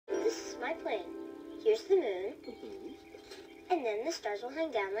my plan. Here's the moon, and then the stars will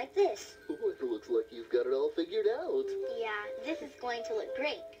hang down like this. Well, it looks like you've got it all figured out. Yeah, this is going to look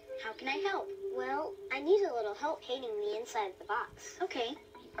great. How can I help? Well, I need a little help painting the inside of the box. Okay.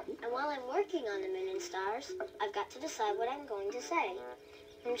 And while I'm working on the moon and stars, I've got to decide what I'm going to say.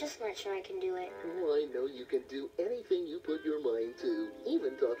 I'm just not sure I can do it. Oh, I know you can do anything you put your mind to,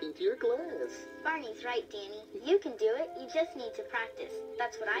 even talking to your class. Barney's right, Danny. You can do it. You just need to practice.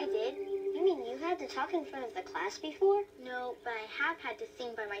 That's what I did. You mean you had to talk in front of the class before? No, but I have had to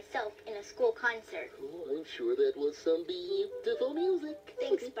sing by myself in a school concert. Oh, I'm sure that was some beautiful music.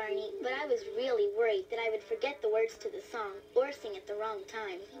 Thanks, Barney, but I was really worried that I would forget the words to the song or sing at the wrong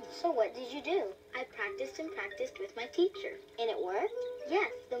time. So what did you do? I practiced and practiced with my teacher. And it worked?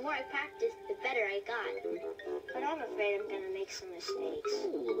 Yes, the more I practiced, the better I got. But I'm afraid I'm going to make some mistakes.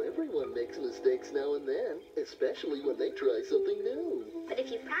 Oh, well, everyone makes mistakes now and then, especially when they try something new. But if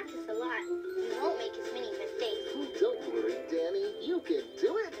you practice a lot, you won't make as many mistakes. Don't worry, Danny. You can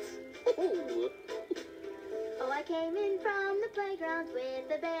do it. Oh, I came in from the playground with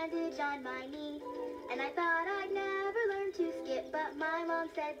a bandage on my knee. And I thought I'd never learn to skip, but my mom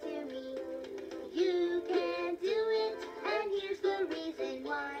said to me, you can do it, and here's the reason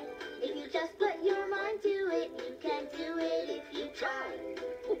why. If you just put your mind to it, you can do it if you try.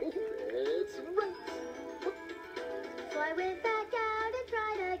 That's right. So I went back out and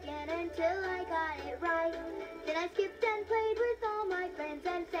tried again until I got it right. Then I skipped and played with all my friends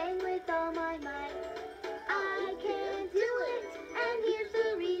and sang with all my might. I can do it, and here's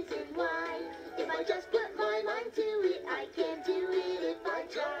the reason why. If I just put my mind to it, I can do it if I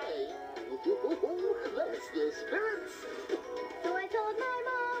try. That's the spirit. So I told my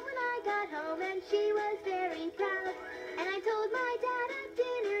mom when I got home, and she was very proud. And I told my dad at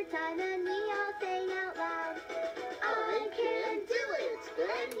dinner time, and we all sang out loud. I can do it,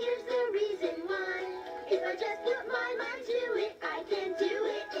 and here's the reason why. If I just put my mind to it, I can do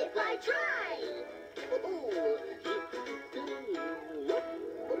it if I try.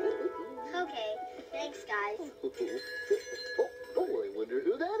 Okay, thanks guys. Oh, I wonder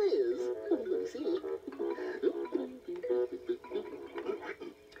who that is. Let me see.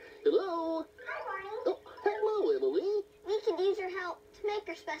 Hello? Hi, Barney. Oh, hello, Emily. We could use your help to make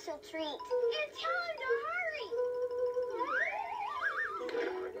our special treat. It's time to hurry!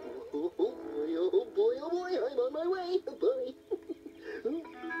 Oh boy, I'm on my way. Bye.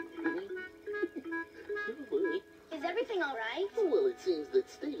 Is everything all right? Well, it seems that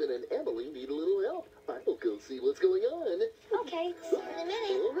Stephen and Emily need a little help. I'll go see what's going on. Okay, see you in a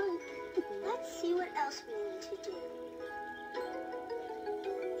minute. All right. Let's see what else we need to do.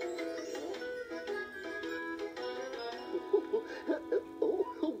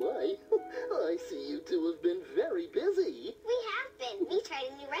 Oh my. I see you two have been very busy. We have been. We tried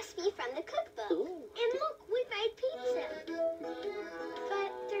a new recipe from the cookbook. Oh. And look, we made pizza.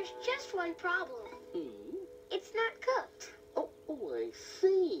 But there's just one problem. It's not cooked. Oh, I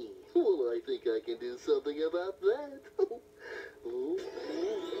see. Well, I think I can do something about that. Oh.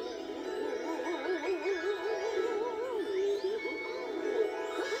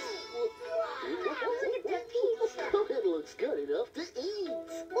 Wow, look at the pizza. Oh, it looks good enough to eat.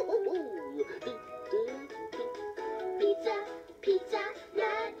 Pizza, pizza,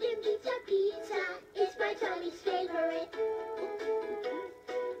 nothing beats a pizza. It's my Tony's favorite.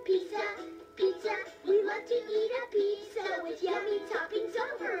 Pizza, pizza, we love to eat a pizza with yummy toppings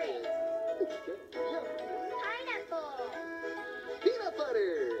over it. Pineapple, Peanut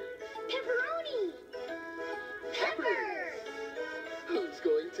butter. pepperoni, pepper. Who's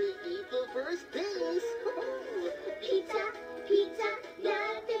going to eat the first piece? Pizza, pizza,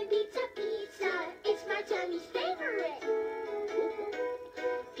 nothing beats a pizza. It's my Tommy's favorite.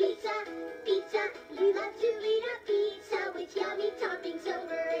 Pizza, pizza, we love to eat a pizza with yummy toppings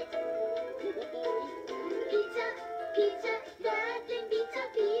over it. Pizza, pizza, nothing beats a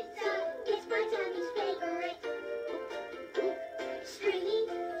pizza. It's my Tommy's favorite. Stringy,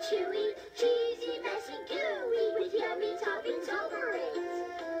 chewy, cheesy, messy, gooey with yummy toppings over it.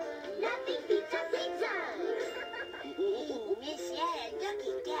 Nothing beats a pizza. Miss Anne, look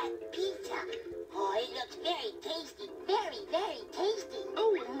at that pizza. Oh, it looks very tasty. Very, very tasty.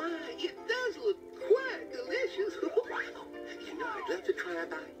 Oh my, it does look quite delicious. You know, I'd love to try a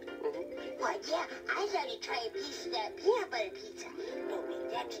bite. Well, yeah, I'd love to try a piece of that peanut butter pizza. It'll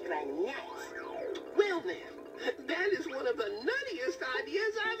be extra nice. Well then, that is one of the nuttiest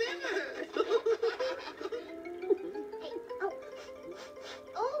ideas I've ever heard. Hey,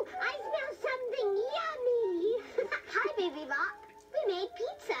 oh, I smell something yummy. Hi, Baby Bop. We made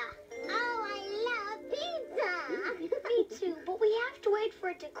pizza. Oh, I love pizza. Me too, but we have to wait for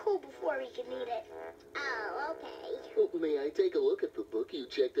it to cool before we can eat it. Oh, okay. Oh, may I take a look at the book you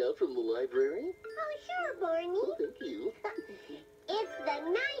checked out from the library? Oh, sure, Barney. Oh, thank you. It's the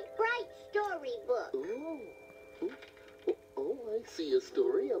Night Bright Storybook. Oh, I see a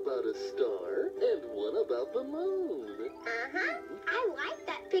story about a star and one about the moon. Uh-huh. I like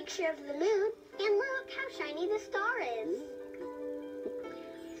that picture of the moon. And look how shiny the star is.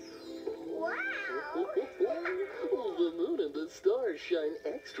 Wow. The moon and the stars shine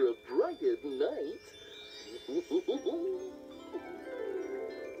extra bright at night. Wow,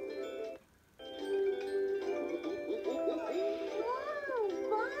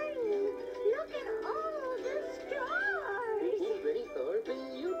 Barney, look at all the stars. They are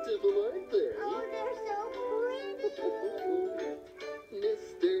beautiful, aren't they? Oh, they're so pretty.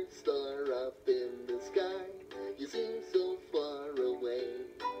 Mr. Star up in the sky, you seem so far away.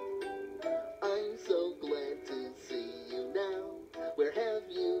 I'm so glad to see you now. Where have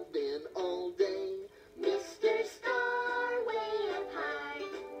you been all day? Mr. Star way up high,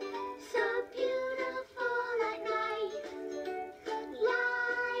 so beautiful at night.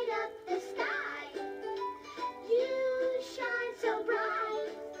 Light up the sky, you shine so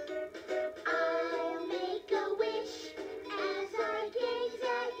bright. I'll make a wish as I gaze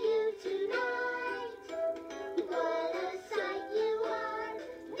at you tonight. What a sight you are,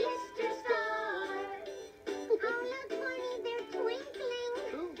 Mr. Star. Oh, look, Barney, they're twinkling.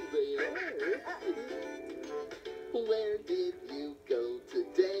 Oh, they are. Where did you go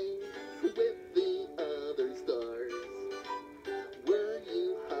today with the other stars? Were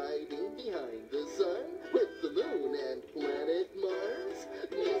you hiding behind the sun with the moon and planet Mars?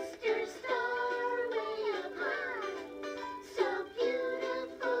 Mr. Star way up high, so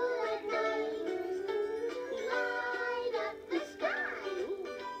beautiful at night. Light up the sky,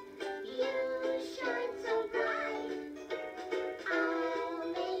 you shine so bright. I'll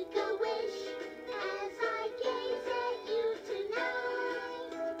make a wish as I gaze at you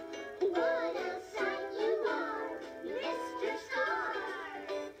tonight. What a sight you are, Mr. Star.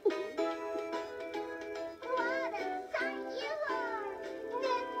 What a sight you are,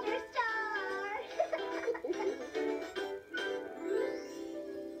 Mr. Star.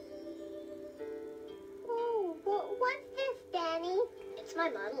 Oh, what's this, Danny? It's my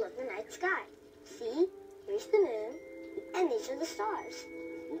model of the night sky. See? Here's the moon, and these are the stars.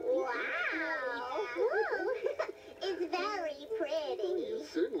 Wow! Ooh, it's very pretty. You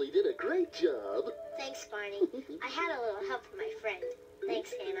certainly did a great job. Thanks, Barney. I had a little help from my friend.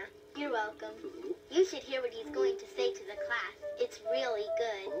 Thanks, Hannah. You're welcome. You should hear what he's going to say to the class. It's really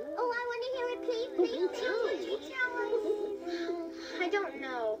good. Oh, I want to hear it, please. Me too. I don't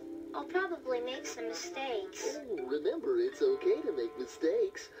know. I'll probably make some mistakes. Oh, remember, it's okay to make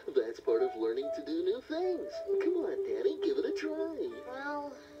mistakes. That's part of learning to do new things. Come on, Daddy, give it a try.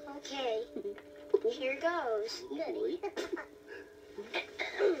 Well, okay. Here goes. Oh, boy.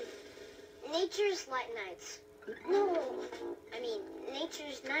 Nature's light nights. No, I mean,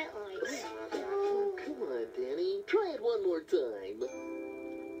 nature's night lights. Oh, come on, Danny. Try it one more time.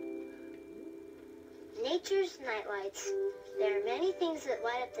 Nature's nightlights. There are many things that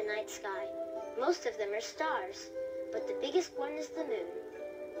light up the night sky. Most of them are stars, but the biggest one is the moon.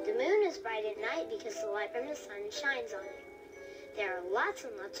 The moon is bright at night because the light from the sun shines on it. There are lots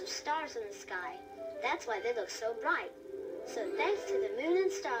and lots of stars in the sky. That's why they look so bright. So thanks to the moon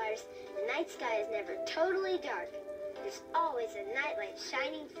and stars, the night sky is never totally dark. There's always a nightlight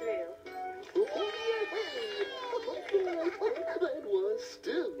shining through. Oh, yay! That was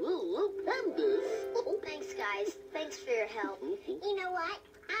stupendous. Thanks, guys. Thanks for your help. You know what?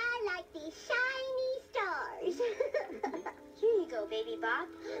 I like these shiny stars. Here you go, baby Bob.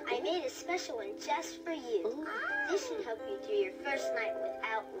 I made a special one just for you. This should help you through your first night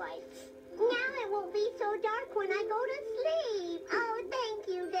without lights. Now it won't be so dark when I go to sleep. Oh, thank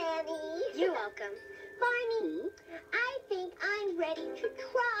you, Danny. You're welcome. Barney, I think I'm ready to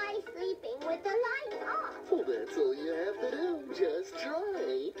try sleeping with the lights off. Well, that's all you have to do. Just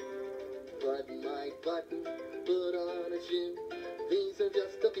try. Button my button, put on a shoe. These are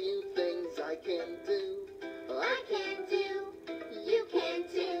just a few things I can do. I can do, you can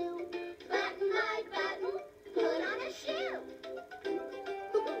too. Button my button, put on a shoe.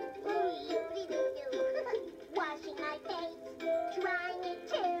 Washing my face, drying it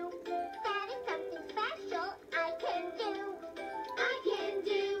too. That is something special I can do. I can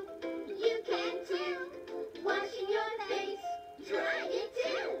do, you can too. Washing your face, drying it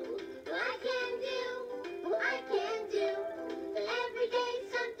too. I can do,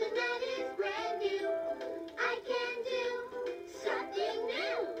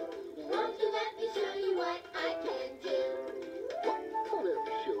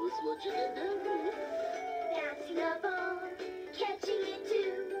 what you can do. Bouncing a ball, catching it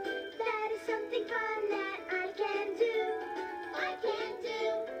too. That is something fun that I can do. I can do,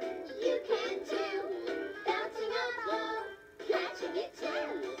 you can too. Bouncing a ball, catching it too.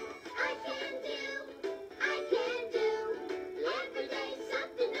 I can do, I can do. Every day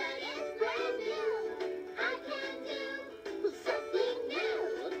something that is brand new. I can do something new.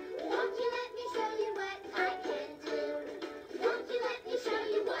 Won't you let me show you what I can do? Won't you let me show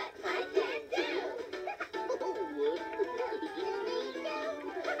you what I can do?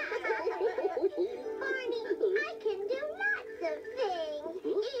 Barney, I can do lots of things.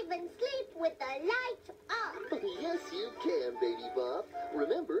 Even sleep with the lights off. Yes, you can, Baby Bop.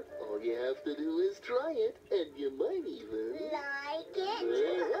 Remember, all you have to do is try it, and you might even... Like it?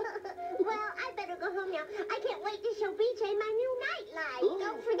 Well, I better go home now. I can't wait to show BJ my new nightlight. Oh.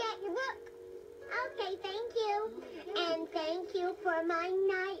 Don't forget your book. Okay, thank you. And thank you for my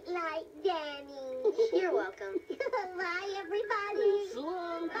nightlight, Danny. You're welcome. Bye, everybody. So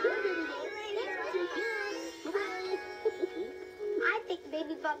long. Bye. Take care. Bye-bye. I think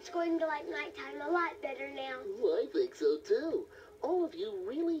Baby Bob's going to like nighttime a lot better now. Well, I think so, too. All of you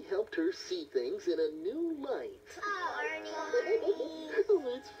really helped her see things in a new light. Oh, Barney.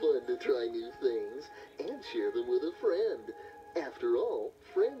 It's fun to try new things and share them with a friend. After all,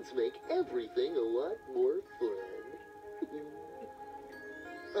 friends make everything a lot more fun.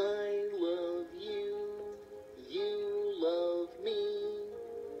 I love you. You love me.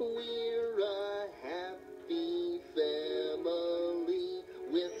 We're a happy family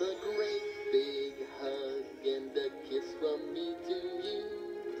with a great big hug and a kiss from me to you.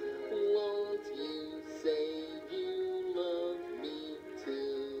 Won't you say you love me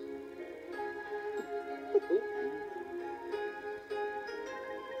too?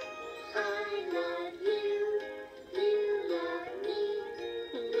 I love you, you love me.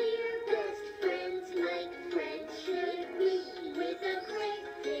 We're best friends like friends should be. With a great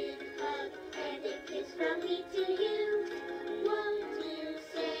big hug and a kiss from me to you. Won't you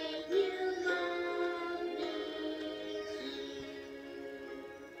say you love me too?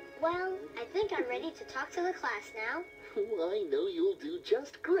 Well, I think I'm ready to talk to the class now. I know you'll do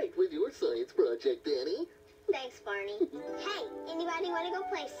just great with your science project, Danny. Thanks, Barney. Hey, anybody want to go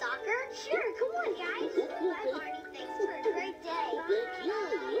play soccer? Sure, come on, guys. Bye, Barney. Thanks for a great day. Thank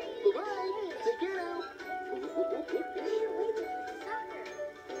you. Bye-bye. Take care now. Soccer.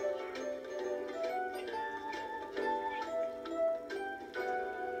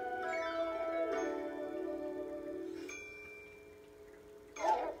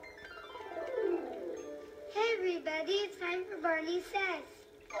 Hey, everybody, it's time for Barney Says.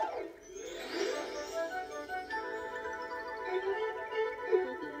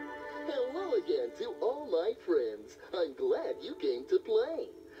 Hello again to all my friends. I'm glad you came to play.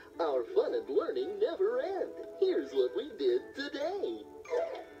 Our fun and learning never end. Here's what we did today.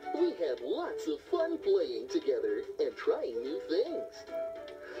 We had lots of fun playing together and trying new things.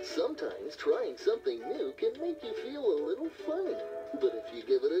 Sometimes trying something new can make you feel a little funny. But if you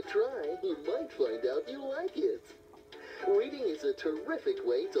give it a try, you might find out you like it. Reading is a terrific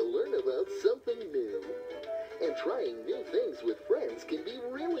way to learn about something new. And trying new things with friends can be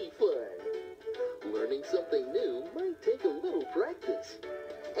really fun. Learning something new might take a little practice.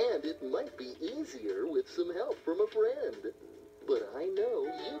 And it might be easier with some help from a friend. But I know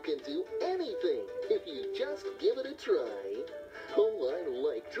you can do anything if you just give it a try. Oh, I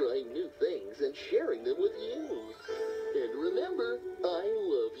like trying new things and sharing them with you. And remember, I